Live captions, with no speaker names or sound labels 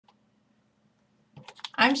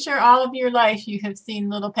I'm sure all of your life you have seen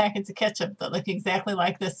little packets of ketchup that look exactly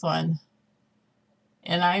like this one.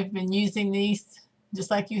 And I've been using these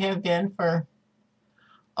just like you have been for,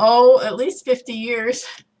 oh, at least 50 years.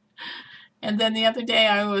 And then the other day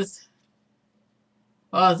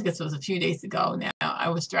well, I guess it was a few days ago now, I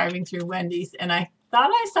was driving through Wendy's and I thought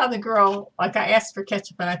I saw the girl, like I asked for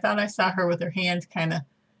ketchup and I thought I saw her with her hand kind of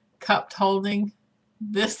cupped holding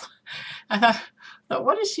this. I thought,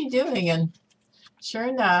 what is she doing? And sure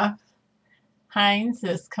enough, Heinz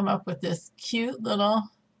has come up with this cute little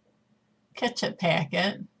ketchup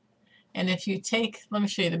packet. And if you take, let me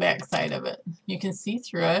show you the back side of it. You can see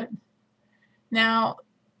through it. Now,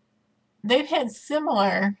 they've had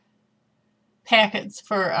similar packets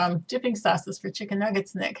for dipping sauces for chicken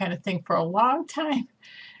nuggets and that kind of thing for a long time.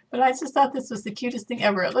 But I just thought this was the cutest thing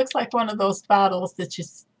ever. It looks like one of those bottles that you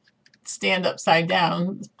stand upside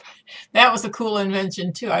down. That was a cool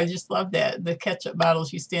invention too. I just love that. The ketchup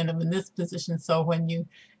bottles, you stand them in this position so when you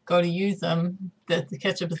go to use them, that the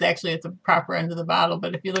ketchup is actually at the proper end of the bottle.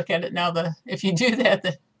 But if you look at it now, if you do that,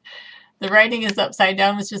 the writing is upside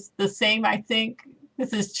down, which is the same, I think.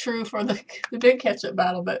 This is true for the big ketchup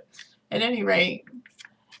bottle, but at any rate,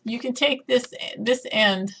 you can take this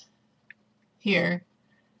end here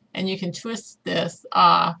and you can twist this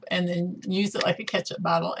off and then use it like a ketchup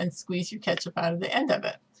bottle and squeeze your ketchup out of the end of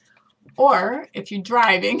it. Or if you're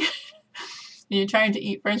driving and you're trying to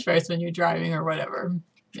eat French fries when you're driving or whatever,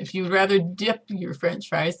 if you'd rather dip your French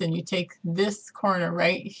fries, then you take this corner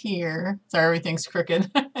right here. Sorry, everything's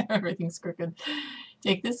crooked. Everything's crooked.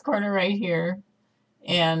 Take this corner right here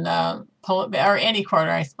and pull it back, or any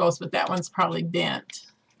corner, I suppose, but that one's probably bent.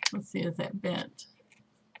 Let's see, is that bent?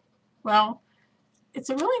 Well, it's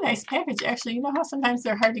a really nice package, actually. You know how sometimes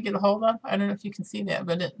they're hard to get a hold of? I don't know if you can see that,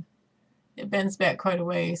 but it bends back quite a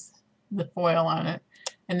ways, the foil on it.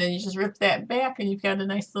 And then you just rip that back and you've got a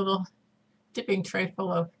nice little dipping tray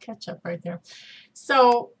full of ketchup right there.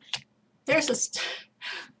 So there's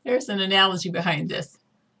an analogy behind this.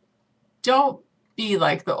 Don't be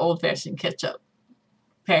like the old-fashioned ketchup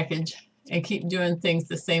package and keep doing things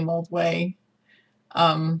the same old way.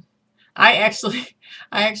 Um, I actually,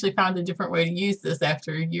 I actually found a different way to use this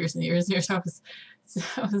after years and years and years. I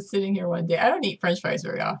was sitting here one day. I don't eat French fries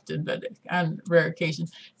very often, but on rare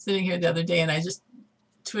occasions, sitting here the other day, and I just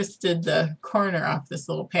twisted the corner off this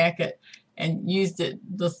little packet and used it.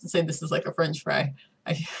 Let's say this is like a French fry.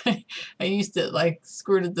 I I used it like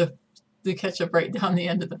squirted the ketchup right down the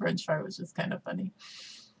end of the French fry, which is kind of funny.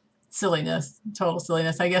 Silliness, total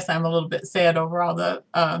silliness. I guess I'm a little bit sad over all the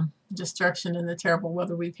destruction and the terrible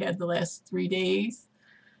weather we've had the last 3 days.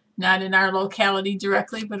 Not in our locality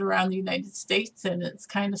directly, but around the United States, and it's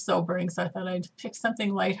kind of sobering. So I thought I'd pick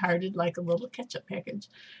something lighthearted like a little ketchup package.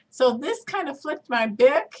 So this kind of flipped my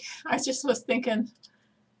Bic. I was just thinking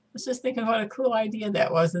what a cool idea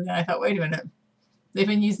that was, and then I thought, wait a minute, they've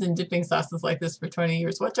been using dipping sauces like this for 20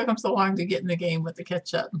 years. What took them so long to get in the game with the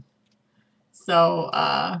ketchup? So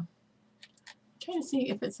trying to see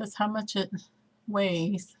if it says how much it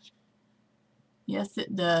weighs. Yes,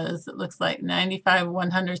 it does. It looks like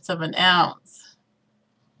 95/100ths of an ounce,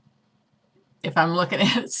 if I'm looking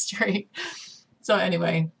at it straight. So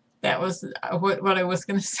anyway, that was what I was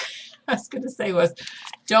going to say. I was going to say was,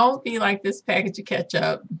 don't be like this package of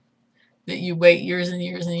ketchup that you wait years and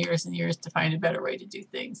years and years and years to find a better way to do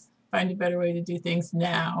things. Find a better way to do things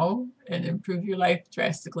now and improve your life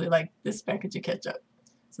drastically like this package of ketchup.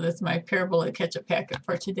 So that's my parable of ketchup packet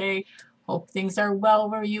for today. Hope things are well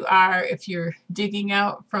where you are. If you're digging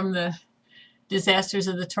out from the disasters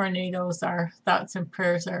of the tornadoes, our thoughts and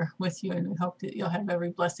prayers are with you, and we hope that you'll have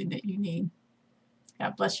every blessing that you need.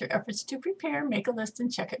 God bless your efforts to prepare. Make a list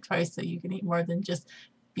and check it twice so you can eat more than just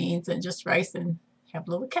beans and just rice and have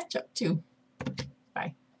a little ketchup too.